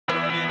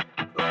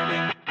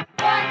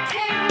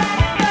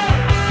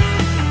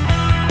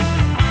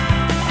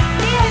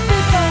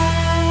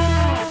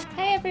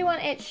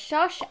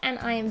Shosh and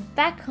I am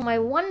back on my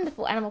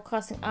wonderful Animal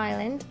Crossing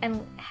island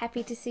and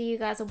happy to see you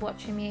guys are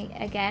watching me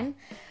again.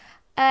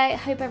 I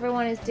hope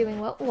everyone is doing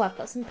well. Oh, I've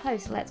got some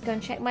posts. Let's go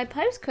and check my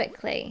post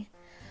quickly.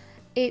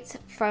 It's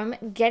from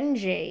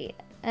Genji.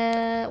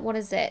 What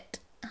is it?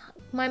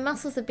 My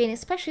muscles have been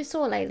especially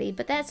sore lately,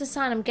 but that's a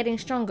sign I'm getting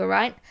stronger,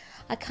 right?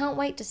 I can't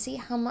wait to see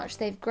how much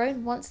they've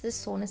grown once this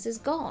soreness is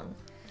gone.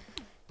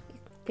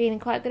 Feeling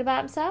quite good about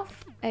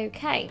himself?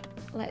 Okay,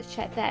 let's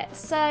check that.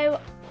 So,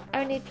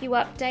 only a few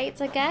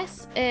updates, I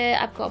guess.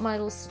 I've got my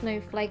little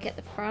snowflake at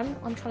the front.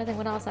 I'm trying to think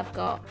what else I've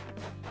got.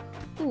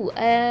 Ooh,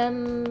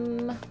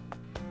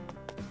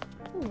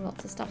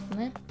 lots of stuff in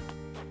there.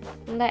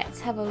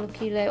 Let's have a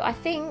looky-loo. I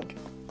think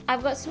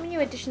I've got some new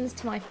additions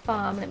to my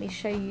farm. Let me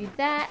show you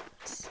that.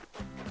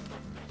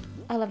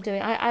 I love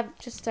doing it. I'm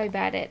just so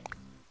bad at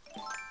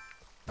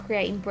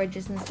creating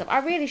bridges and stuff. I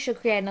really should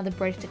create another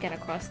bridge to get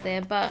across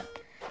there, but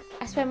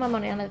I spend my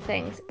money on other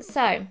things.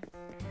 So,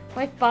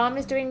 my farm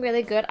is doing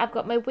really good. I've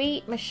got my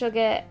wheat, my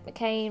sugar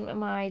cane,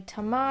 my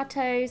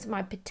tomatoes,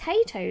 my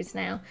potatoes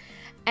now,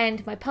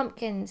 and my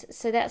pumpkins.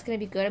 So that's going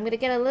to be good. I'm going to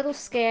get a little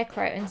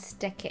scarecrow and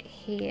stick it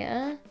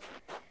here.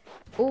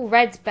 Oh,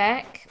 Red's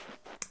back.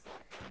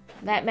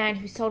 That man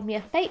who sold me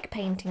a fake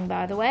painting,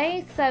 by the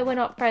way. So we're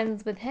not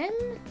friends with him.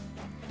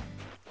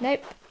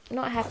 Nope,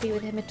 not happy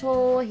with him at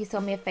all. He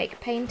sold me a fake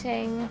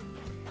painting.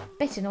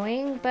 Bit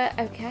annoying, but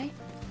okay.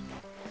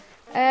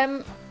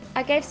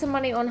 I gave some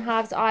money on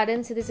Halves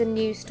Island, so there's a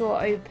new store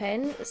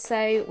open.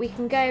 So we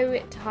can go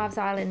to Halves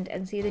Island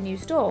and see the new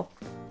store.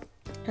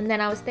 And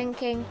then I was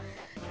thinking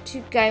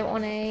to go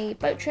on a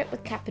boat trip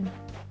with Cap'n.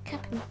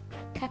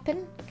 I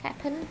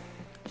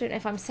don't know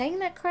if I'm saying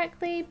that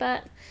correctly,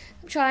 but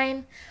I'm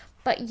trying.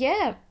 But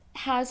yeah,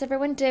 how's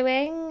everyone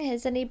doing?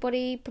 Has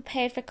anybody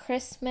prepared for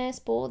Christmas,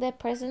 bought their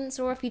presents?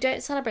 Or if you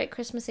don't celebrate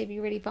Christmas, are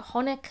you ready for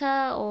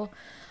Hanukkah or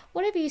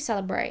whatever you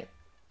celebrate?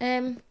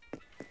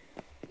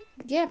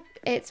 Yeah,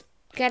 it's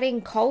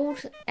getting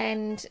cold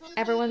and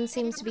everyone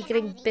seems to be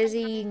getting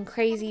busy and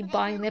crazy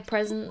buying their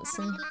presents,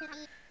 and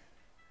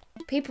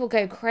people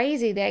go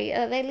crazy.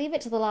 They leave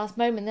it to the last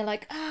moment. They're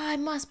like, oh, I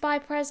must buy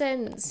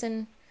presents,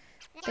 and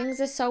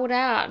things are sold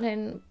out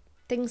and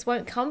things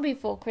won't come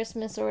before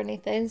Christmas or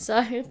anything.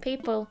 So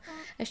people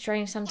are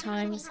strange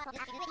sometimes.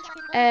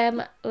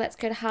 Let's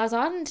go to Halves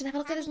Island and have a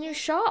look at this new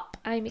shop.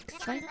 I'm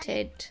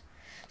excited.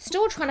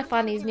 Still trying to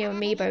find these new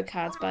amiibo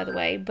cards, by the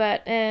way,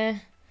 but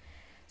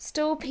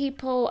still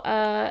people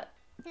are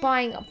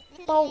buying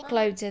bulk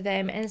loads of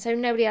them, and so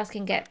nobody else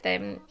can get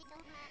them.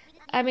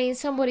 I mean,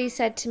 somebody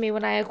said to me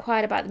when I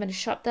inquired about them in a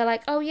shop, they're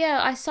like, oh yeah,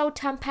 I sold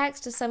 10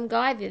 packs to some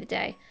guy the other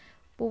day.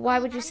 Well, why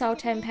would you sell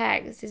 10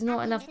 packs? There's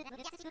not enough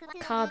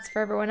cards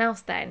for everyone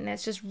else then.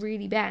 That's just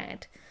really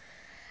bad.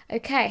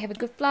 Okay, have a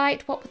good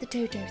flight. What would the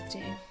dodos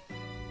do?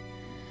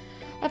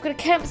 I've got a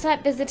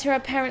campsite visitor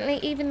apparently,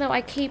 even though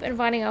I keep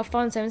inviting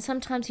Alfonso and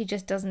sometimes he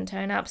just doesn't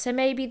turn up. So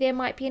maybe there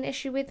might be an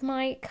issue with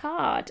my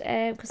card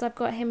because I've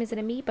got him as an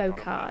amiibo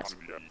card.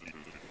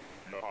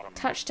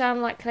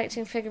 Touchdown like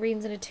collecting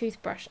figurines and a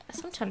toothbrush.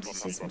 Sometimes you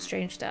see some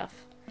strange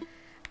stuff.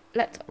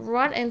 Let's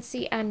run and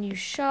see our new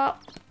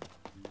shop.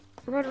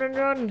 Run, run,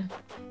 run.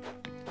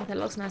 Oh, that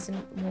looks nice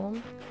and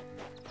warm.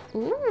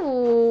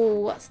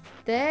 Ooh, what's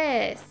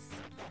this?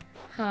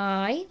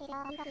 Hi.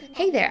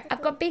 Hey there,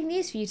 I've got big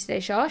news for you today,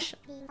 Shosh.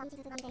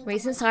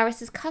 Reese and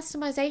Cyrus's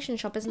customization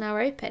shop is now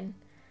open.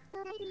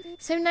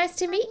 So nice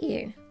to meet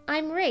you.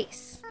 I'm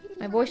Reese.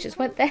 My voice just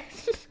went there.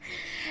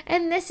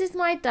 And this is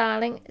my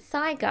darling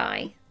Psy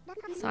Guy.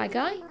 Psy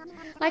Guy?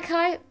 Like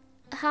I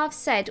have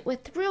said, we're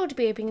thrilled to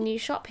be opening a new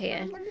shop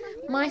here.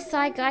 My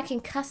Psy Guy can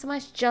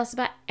customize just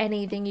about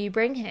anything you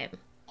bring him.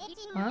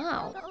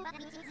 Wow.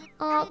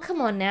 Oh, come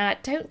on now,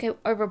 don't go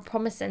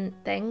over-promising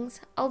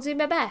things. I'll do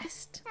my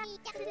best.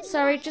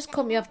 Sorry, just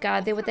caught me off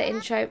guard there with the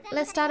intro.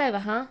 Let's start over,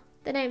 huh?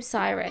 The name's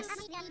Cyrus.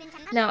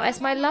 Now,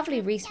 as my lovely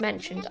Reese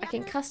mentioned, I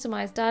can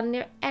customize darn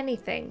near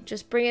anything.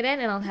 Just bring it in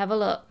and I'll have a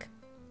look.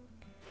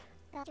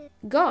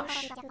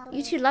 Gosh,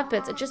 you two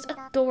lovebirds are just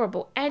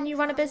adorable, and you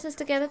run a business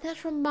together.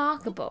 That's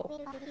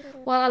remarkable.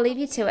 Well, I'll leave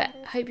you to it.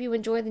 Hope you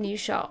enjoy the new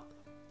shop.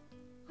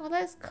 Oh,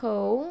 that's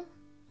cool.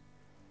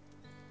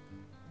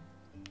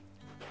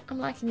 I'm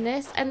liking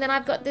this. And then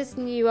I've got this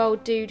new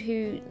old dude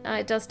who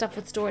does stuff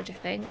with storage, I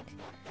think.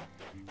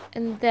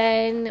 And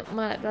then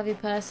my lovely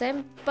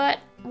person. But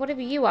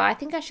whatever you are, I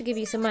think I should give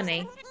you some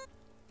money.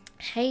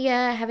 Hey,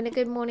 having a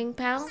good morning,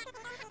 pal?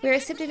 We're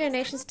accepting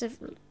donations to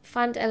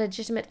fund a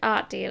legitimate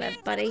art dealer,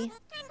 buddy.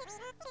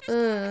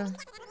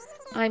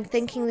 I'm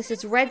thinking this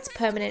is Red's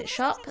permanent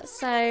shop,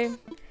 so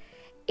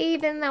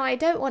even though I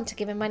don't want to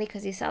give him money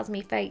because he sells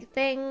me fake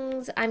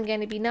things, I'm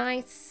going to be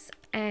nice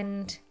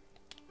and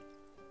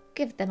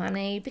give the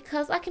money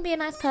because I can be a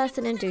nice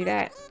person and do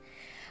that.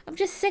 I'm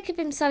just sick of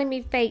him selling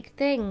me fake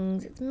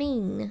things. It's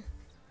mean.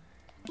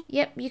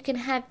 Yep, you can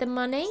have the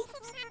money.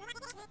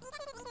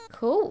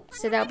 Cool.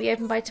 So that'll be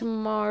open by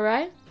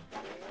tomorrow.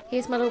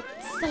 Here's my little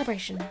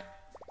celebration.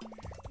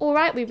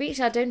 Alright, we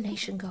reached our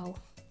donation goal.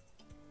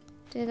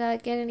 Did I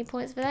get any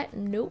points for that?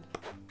 Nope.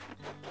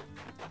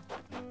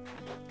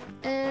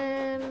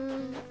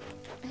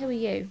 are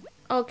you?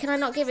 Oh, can I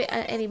not give it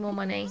any more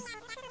money?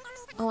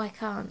 Oh, I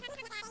can't.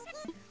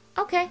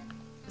 Okay.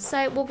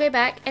 So we'll go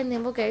back and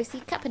then we'll go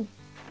see Cap'n.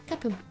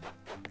 Cap'n.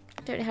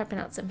 Don't know how to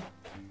pronounce him.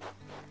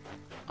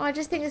 Oh, I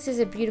just think this is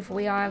a beautiful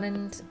wee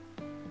island.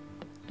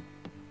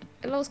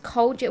 It looks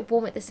cold yet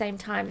warm at the same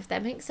time, if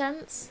that makes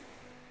sense.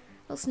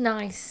 It looks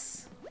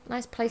nice.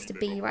 Nice place to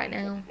be right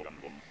now.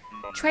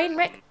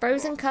 Trainwreck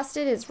Frozen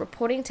Custard is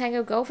reporting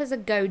Tango Golf as a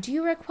go. Do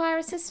you require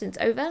assistance?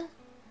 Over.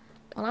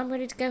 Well, I'm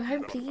ready to go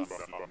home, please.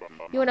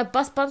 You want to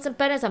bust Bunsen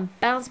burners and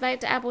bounce back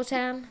to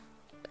Appletown?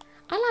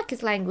 I like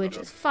his language.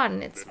 It's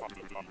fun. It's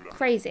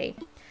crazy.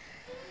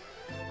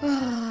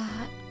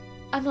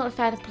 I'm not a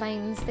fan of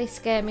planes. They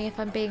scare me, if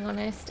I'm being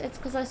honest. It's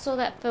because I saw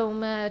that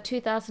film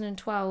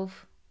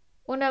 2012.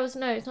 Well, no, it's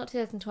not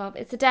 2012.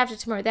 It's The Day After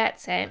Tomorrow.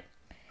 That's it.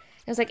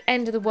 It was like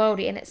end of the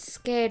worldy, and it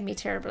scared me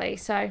terribly.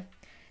 So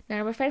now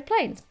I'm afraid of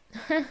planes.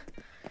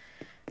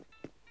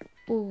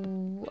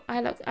 Ooh,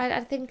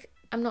 I think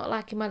I'm not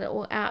liking my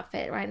little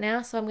outfit right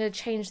now, so I'm going to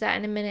change that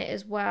in a minute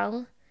as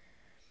well.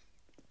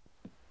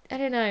 I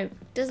don't know.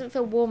 Doesn't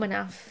feel warm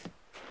enough.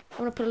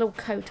 I want to put a little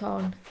coat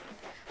on.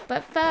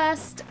 But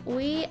first,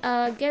 we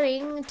are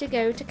going to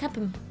go to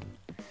Cap'n.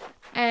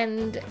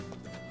 And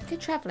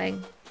good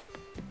travelling.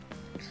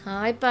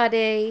 Hi,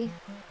 buddy.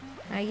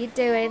 How you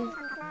doing?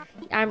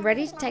 I'm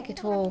ready to take a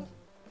tour.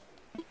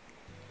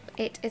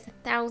 It is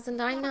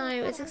 1,000, I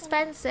know. It's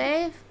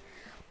expensive.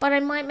 But I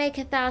might make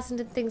 1,000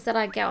 of things that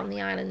I get on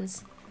the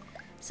islands.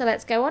 So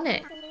let's go on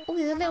it. Oh,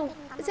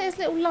 there's a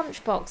little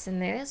lunchbox in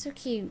there. That's so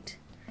cute.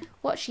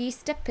 Watch ye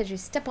step as you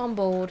step on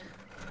board.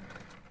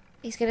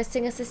 He's going to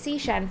sing us a sea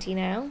shanty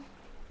now.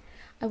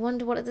 I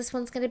wonder what this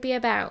one's going to be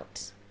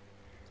about.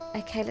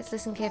 Okay, let's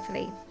listen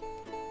carefully.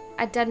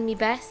 I've done me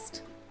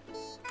best.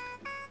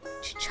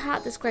 To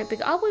chart this great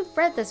big... Oh, we've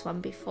read this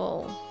one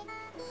before.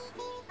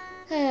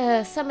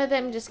 Some of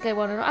them just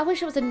go on and on. I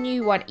wish it was a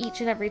new one each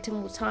and every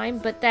single time,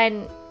 but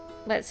then,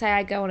 let's say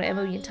I go on it a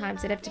million times,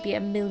 it'd have to be a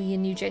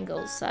million new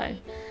jingles, so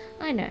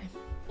I know.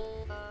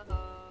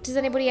 Does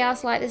anybody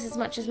else like this as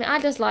much as me? I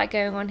just like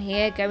going on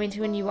here, going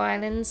to a new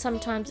island.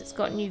 Sometimes it's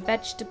got new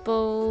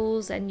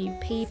vegetables and new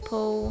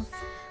people.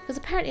 Because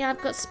apparently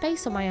I've got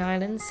space on my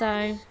island,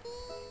 so...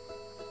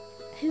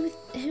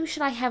 Who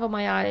should I have on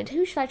my island?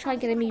 Who should I try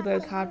and get an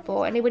amiibo card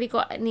for? Anybody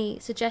got any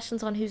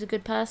suggestions on who's a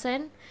good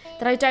person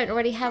that I don't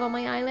already have on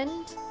my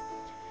island?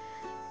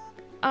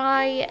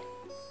 I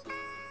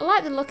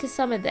like the look of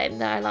some of them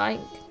that I like.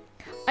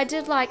 I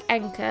did like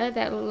Anchor,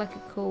 that looked like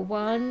a cool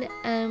one.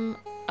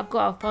 I've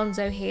got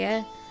Alfonso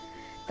here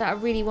that I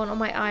really want on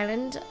my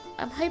island.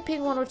 I'm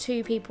hoping 1 or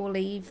 2 people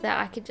leave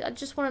that I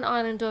just want an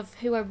island of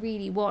who I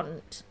really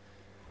want.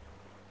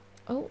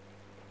 Oh.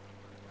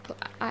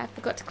 I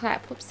forgot to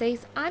clap.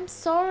 Whoopsies. I'm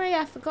sorry.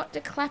 I forgot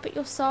to clap at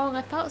your song.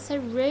 I felt so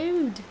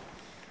rude.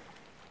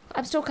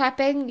 I'm still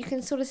clapping. You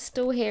can sort of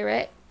still hear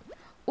it.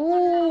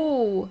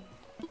 Ooh.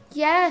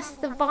 Yes.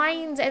 The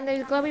vines and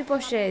those glowy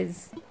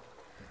bushes.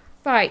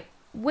 Right.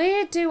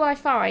 Where do I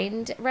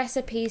find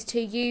recipes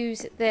to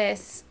use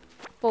this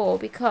for?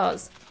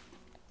 Because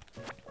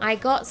I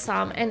got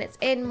some and it's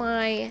in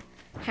my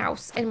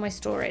house, in my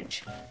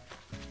storage.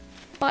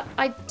 But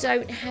I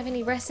don't have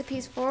any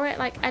recipes for it.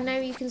 Like, I know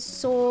you can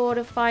sort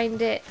of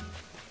find it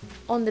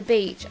on the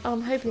beach. Oh,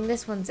 I'm hoping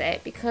this one's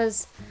it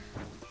because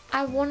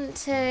I want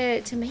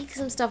to make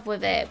some stuff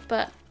with it,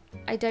 but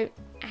I don't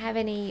have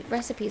any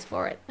recipes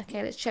for it.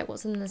 Okay, let's check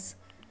what's in this.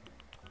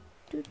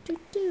 To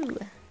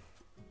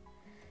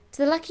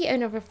the lucky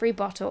owner of a free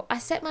bottle, I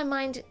set my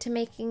mind to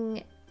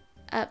making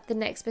up the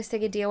next best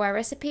thing of DIY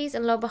recipes,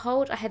 and lo and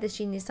behold, I had this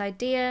genius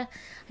idea.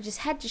 I just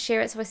had to share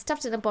it, so I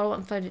stuffed it in a bottle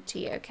and floated it to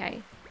you,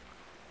 okay.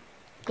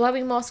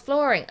 Glowing moss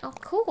flooring. Oh,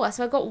 cool.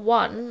 So I got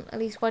at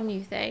least one new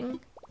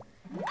thing.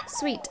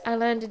 Sweet. I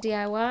learned a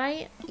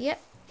DIY.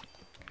 Yep.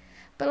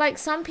 But like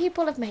some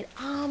people have made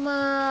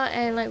armor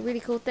and like really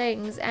cool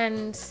things,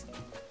 and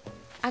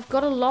I've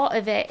got a lot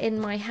of it in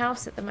my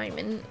house at the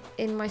moment,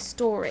 in my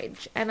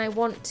storage, and I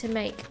want to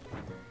make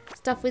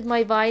stuff with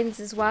my vines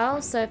as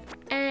well. So if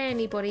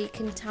anybody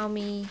can tell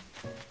me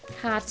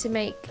how to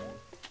make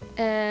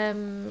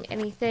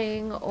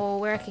anything or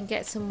where I can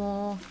get some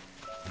more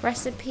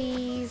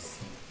recipes,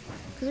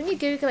 because when you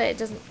Google it, it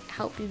doesn't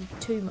help you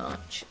too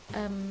much.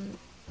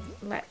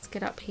 Let's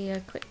get up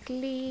here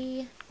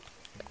quickly.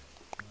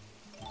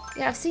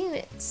 Yeah, I've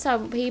seen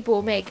some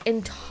people make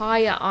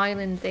entire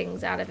island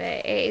things out of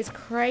it. It is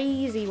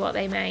crazy what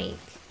they make.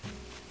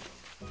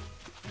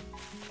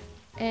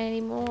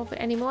 Any more?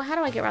 How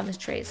do I get around this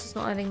tree? It's just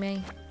not letting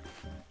me.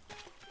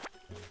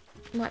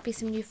 Might be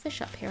some new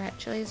fish up here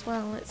actually as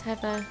well. Let's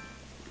have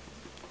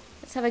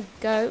a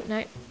go.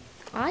 No.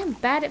 I'm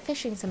bad at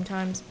fishing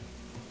sometimes.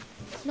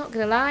 Not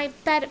gonna lie,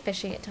 bad at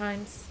fishing at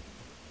times.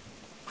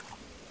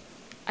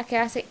 Okay,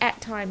 I say at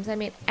times, I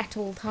mean at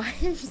all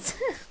times.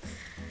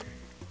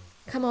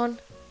 Come on.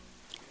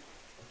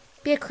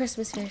 Be a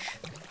Christmas fish.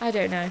 I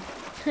don't know.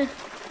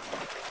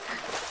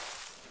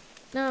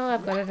 No,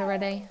 I've got it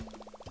already.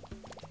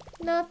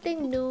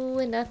 Nothing new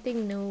and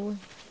nothing new.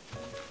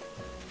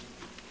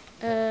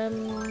 Do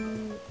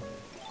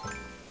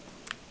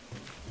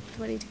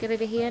I need to get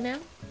over here now?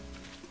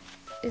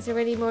 Is there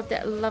any more of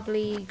that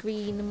lovely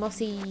green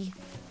mossy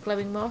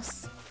glowing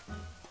moss?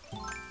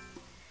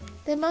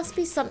 There must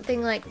be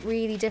something like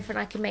really different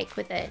I can make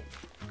with it.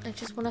 I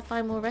just want to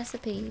find more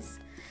recipes.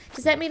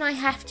 Does that mean I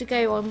have to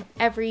go on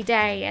every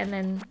day and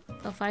then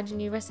I'll find a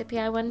new recipe,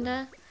 I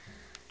wonder?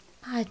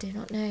 I do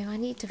not know. I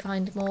need to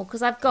find more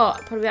because I've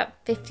got probably about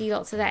 50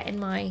 lots of that in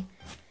my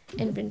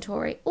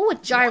inventory. Oh, a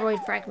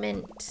gyroid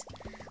fragment.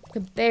 I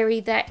can bury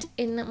that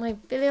in my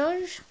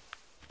village.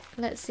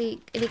 Let's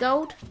see. Any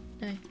gold?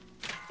 No.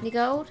 Any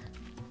gold?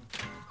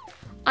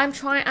 I'm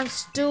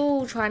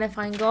still trying to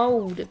find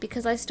gold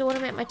because I still want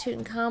to make my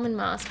Tutankhamun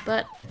mask,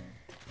 but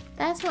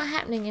that's not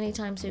happening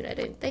anytime soon, I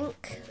don't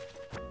think.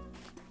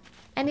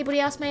 Anybody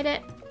else made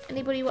it?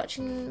 Anybody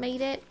watching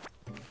made it?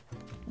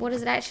 What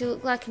does it actually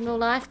look like in real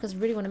life? Because I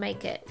really want to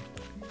make it.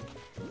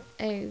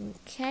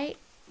 Okay,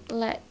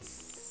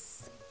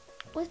 let's...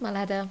 Where's my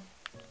ladder?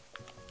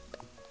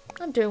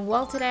 I'm doing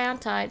well today,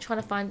 aren't I?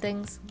 Trying to find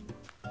things.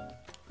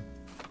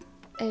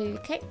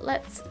 Okay,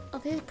 let's... Oh,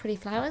 these are pretty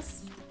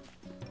flowers.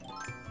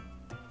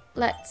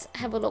 Let's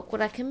have a look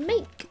what I can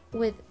make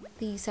with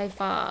these so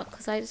far,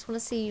 because I just want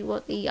to see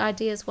what the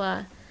ideas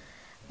were.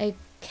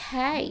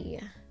 Okay.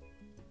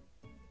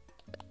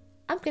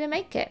 I'm going to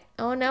make it.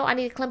 Oh no, I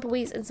need a clump of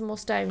wheat and some more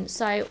stone.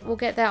 So we'll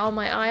get that on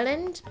my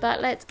island, but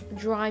let's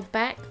drive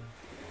back.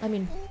 I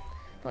mean,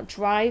 not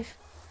drive.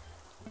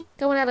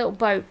 Go on a little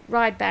boat,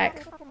 ride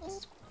back.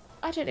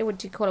 I don't know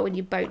what you call it when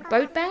you boat.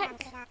 Boat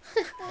back?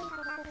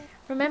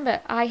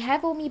 Remember, I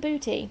have all me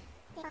booty.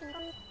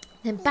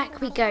 Then back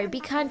we go. Be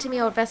kind to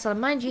me, old vessel,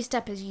 and mind you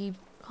step as you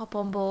hop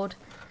on board.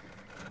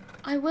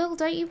 I will,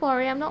 don't you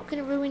worry. I'm not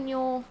going to ruin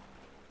your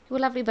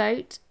lovely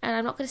boat, and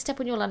I'm not going to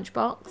step on your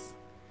lunchbox.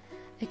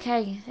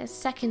 Okay, a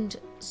second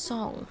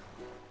song.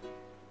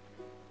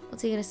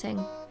 What's he going to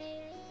sing?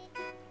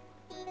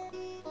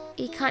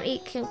 He can't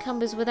eat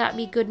cucumbers without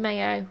me good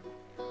mayo.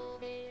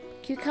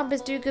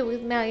 Cucumbers do good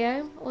with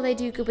mayo, or they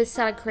do good with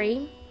salad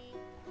cream.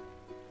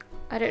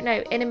 I don't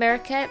know. In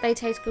America, they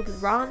taste good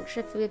with ranch.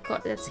 If we've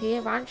got this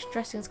here, ranch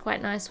dressing is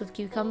quite nice with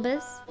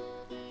cucumbers.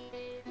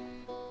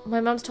 My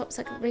mum's top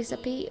secret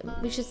recipe.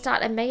 We should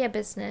start a mayo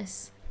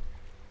business.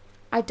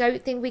 I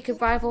don't think we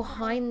could rival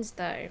Heinz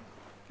though.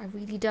 I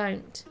really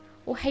don't.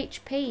 Or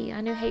HP.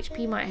 I know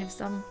HP might have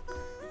some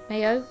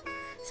mayo.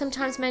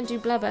 Sometimes men do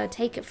blubber.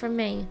 Take it from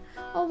me.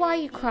 Oh, why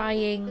are you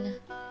crying?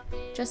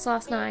 Just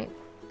last night.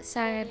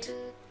 Sad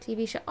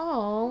TV show.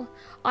 Oh,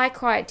 I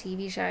cry at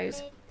TV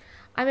shows.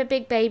 I'm a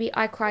big baby.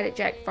 I cried at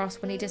Jack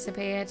Frost when he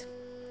disappeared. It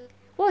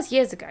was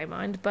years ago,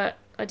 mind, but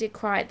I did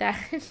cry at that.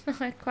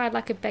 I cried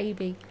like a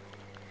baby.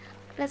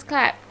 Let's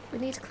clap. We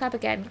need to clap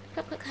again.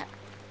 Clap, clap, clap.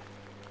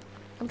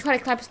 I'm trying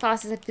to clap as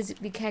fast as I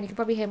physically can. You can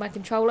probably hear my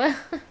controller.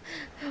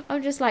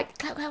 I'm just like,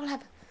 clap, clap,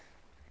 clap.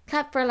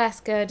 Clap for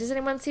Alaska. Does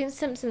anyone see the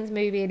Simpsons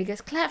movie? And he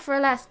goes, clap for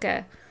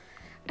Alaska.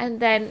 And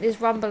then there's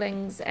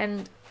rumblings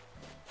and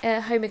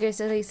Homer goes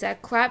to Lisa,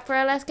 clap for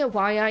Alaska.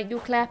 Why aren't you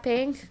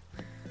clapping?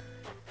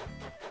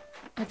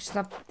 I just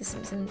love The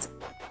Simpsons.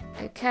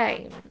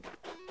 Okay.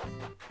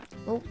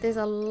 Oh, there's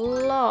a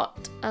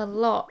lot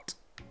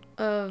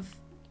of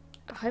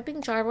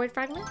hoping gyroid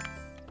fragments.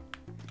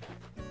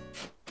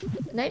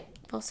 Nope,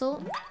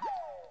 fossil.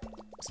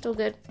 Still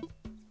good.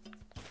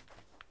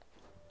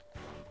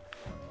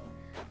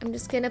 I'm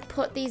just gonna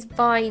put these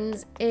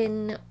vines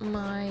in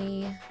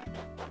my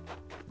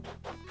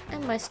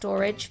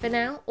storage for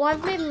now. Oh,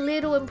 I've made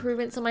little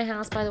improvements on my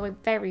house, by the way,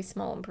 very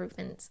small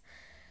improvements.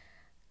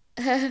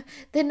 They're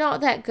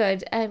not that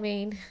good. I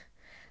mean,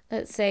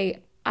 let's see.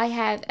 I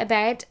have a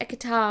bed, a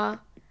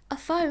guitar, a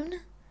phone,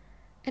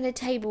 and a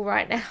table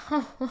right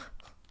now.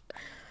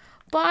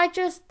 But I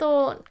just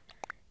thought,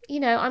 you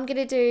know, I'm going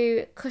to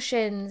do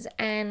cushions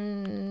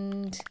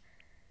and,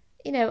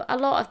 you know, a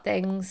lot of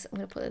things. I'm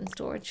going to put it in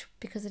storage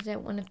because I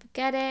don't want to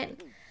forget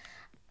it.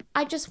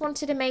 I just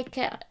wanted to make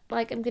it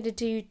like I'm going to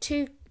do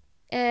two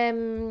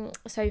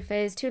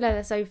sofas, 2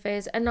 leather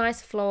sofas, a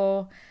nice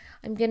floor.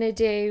 I'm going to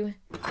do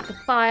the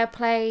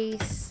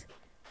fireplace.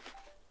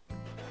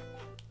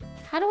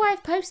 How do I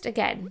post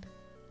again?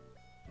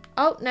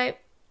 Oh, no.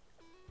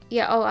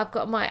 Yeah, oh, I've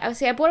got my... Oh,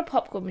 see, I bought a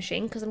popcorn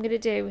machine because I'm going to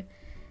do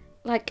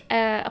like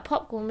a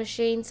popcorn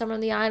machine somewhere on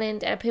the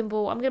island and a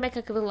pinball. I'm going to make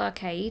like a little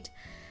arcade.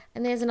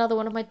 And there's another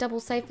one of my double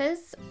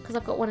sofas because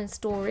I've got one in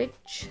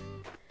storage.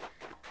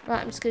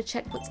 Right, I'm just going to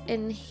check what's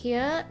in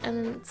here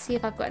and see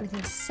if I've got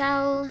anything to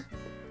sell.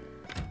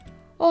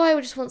 Oh, I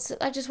just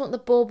want the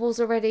baubles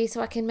already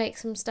so I can make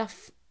some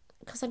stuff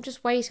because I'm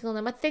just waiting on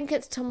them. I think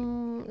it's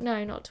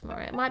no, not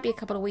tomorrow. It might be a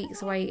couple of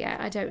weeks away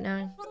yet. I don't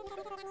know.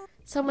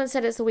 Someone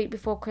said it's the week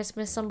before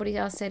Christmas. Somebody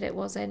else said it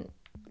wasn't.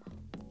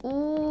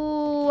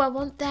 Ooh, I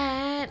want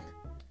that.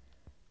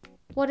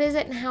 What is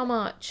it and how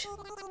much?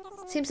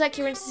 Seems like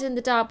you're interested in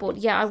the dartboard.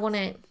 Yeah, I want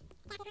it.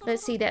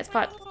 Let's see, that's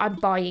fine. I'm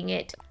buying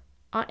it.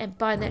 I am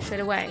buying that straight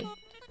away.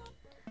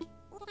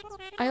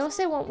 I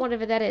also want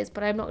whatever that is,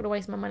 but I'm not going to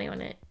waste my money on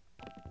it.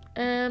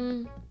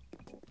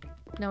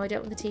 No, I don't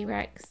want the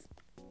T-Rex.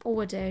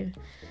 Or do.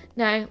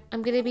 No,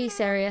 I'm going to be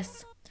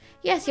serious.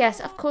 Yes, yes,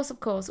 of course, of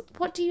course.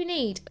 What do you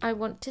need? I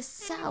want to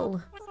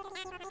sell.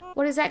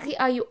 What exactly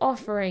are you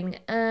offering?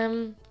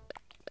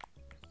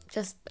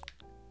 Just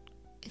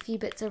a few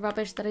bits of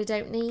rubbish that I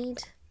don't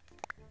need.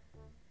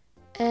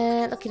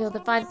 Look at all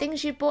the fine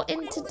things you bought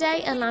in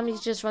today. Allow me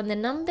to just run the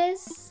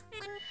numbers.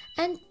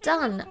 And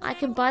done. I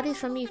can buy these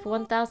from you for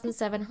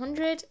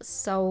 1,700.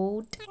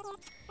 Sold.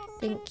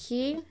 Thank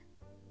you.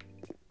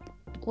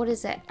 What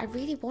is it? I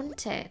really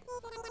want it.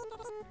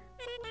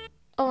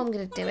 Oh, I'm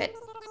going to do it.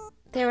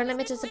 They're a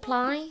limited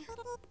supply.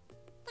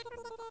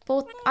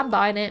 I'm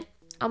buying it.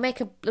 I'll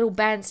make a little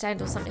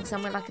bandstand or something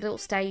somewhere, like a little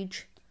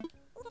stage.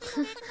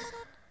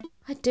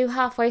 I do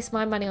half waste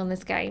my money on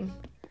this game.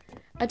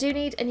 I do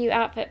need a new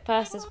outfit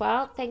first as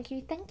well. Thank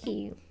you, thank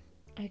you.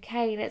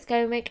 Okay, let's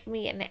go make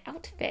me an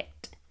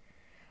outfit.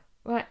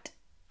 Right.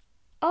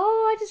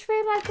 Oh, I just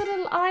realised the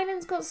little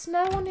island's got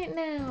snow on it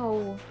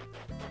now.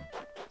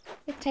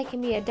 It's taken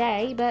me a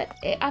day, but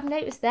I've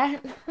noticed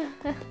that.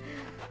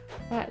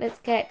 Right, let's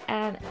get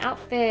an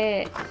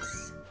outfit.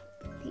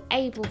 The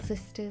Able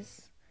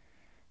Sisters.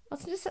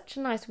 That's just such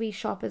a nice wee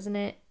shop, isn't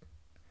it?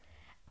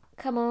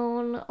 Come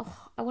on.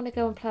 Oh, I want to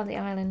go and play on the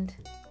island.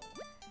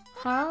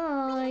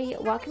 Hi.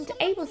 Welcome to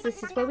Able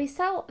Sisters, where we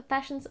sell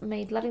fashions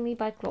made lovingly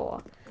by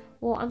Claw.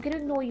 Well, I'm going to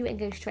ignore you and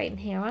go straight in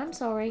here. I'm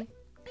sorry.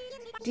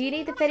 Do you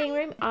need the fitting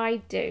room? I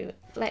do.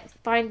 Let's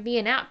find me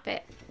an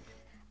outfit.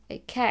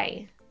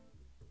 Okay.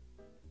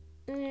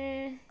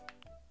 No.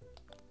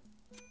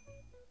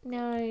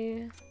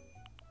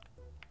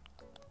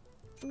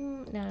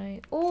 No.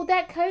 Oh,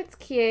 that coat's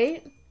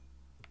cute.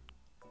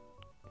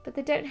 But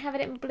they don't have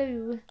it in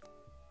blue.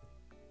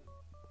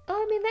 Oh,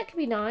 I mean, that could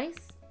be nice.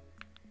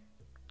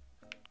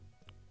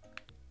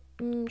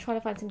 Trying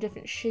to find some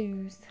different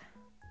shoes.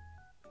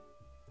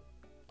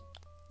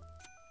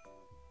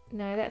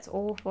 No, that's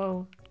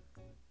awful.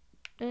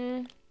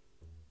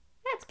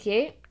 That's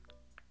cute.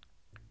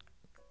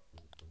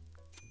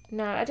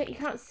 No, I don't. You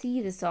can't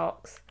see the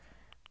socks.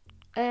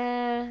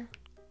 I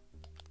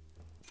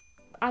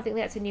think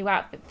that's a new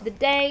outfit for the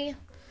day.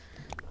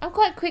 I'm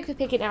quite quick with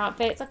picking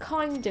outfits. I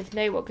kind of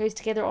know what goes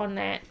together on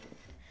that.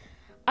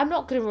 I'm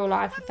not going to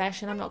rely for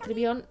fashion. I'm not going to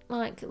be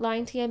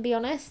lying to you and be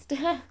honest.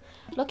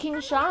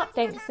 Looking sharp.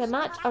 Thanks so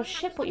much. I'll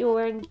ship what you're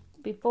wearing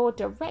before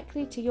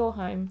directly to your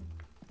home.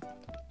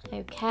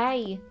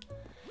 Okay.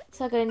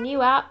 So I've got a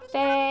new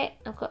outfit.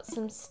 I've got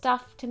some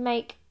stuff to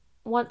make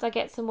once I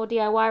get some more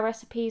DIY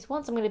recipes.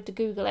 Once I'm going to have to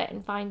Google it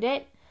and find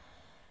it.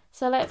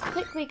 So let's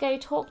quickly go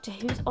talk to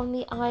who's on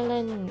the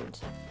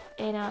island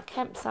in our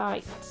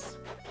campsite.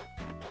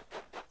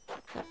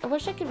 I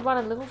wish I could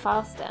run a little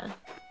faster.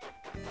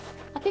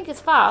 I think it's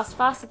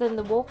faster than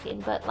the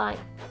walking, but like,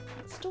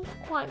 it's still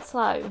quite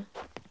slow.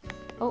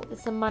 Oh,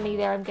 there's some money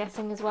there, I'm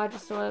guessing, as well.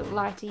 Just saw a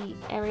lighty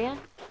area.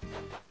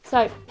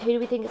 So, who do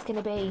we think it's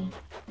going to be?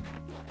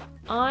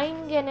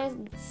 I'm going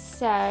to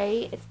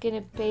say it's going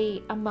to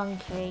be a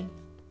monkey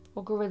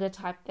or gorilla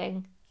type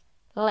thing.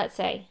 Let's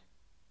see.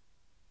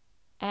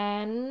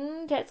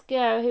 And let's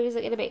go. Who is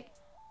it going to be?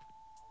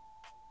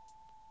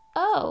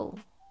 Oh.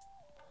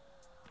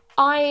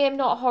 I am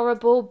not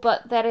horrible,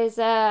 but that is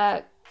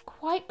a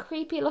quite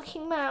creepy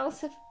looking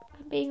mouse, if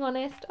I'm being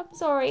honest. I'm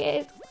sorry,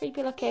 it is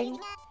creepy looking.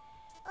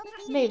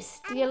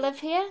 Moose, do you live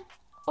here?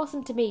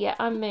 Awesome to meet you,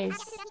 I'm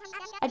Moose.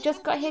 I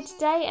just got here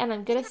today and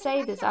I'm gonna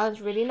say this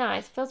island's really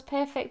nice. Feels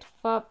perfect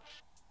for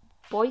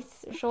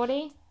boys,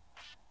 shorty.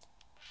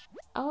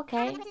 Oh,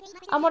 okay.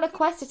 I'm on a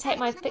quest to take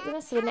my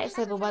fitness to the next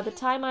level. By the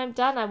time I'm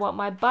done, I want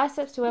my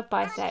biceps to have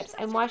biceps.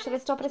 And why should I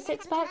stop at a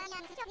six-pack?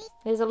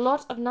 There's a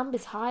lot of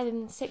numbers higher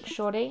than 6,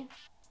 shorty.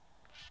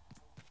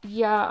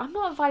 Yeah, I'm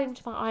not inviting him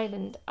to my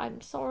island.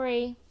 I'm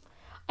sorry.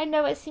 I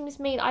know it seems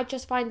mean. I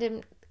just find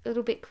him a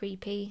little bit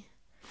creepy.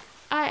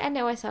 I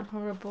know I sound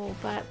horrible,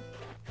 but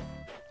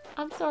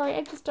I'm sorry.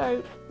 I just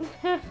don't.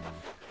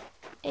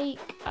 Eek.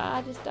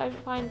 I just don't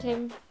find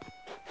him.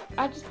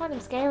 I just find him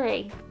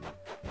scary.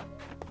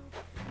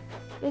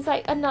 There's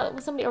like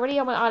somebody already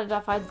on my island I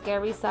find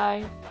scary,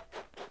 so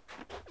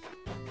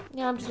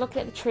yeah, I'm just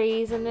looking at the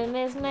trees and then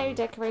there's no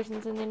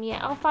decorations in them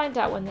yet. I'll find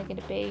out when they're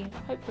going to be,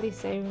 hopefully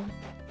soon.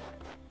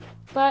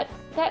 But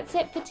that's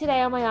it for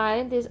today on my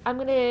island. I'm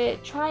going to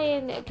try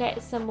and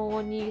get some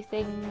more new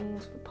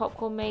things,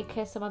 popcorn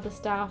maker, some other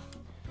stuff.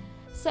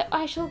 So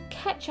I shall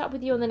catch up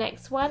with you on the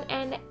next one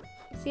and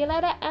see you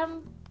later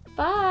and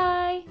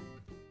bye!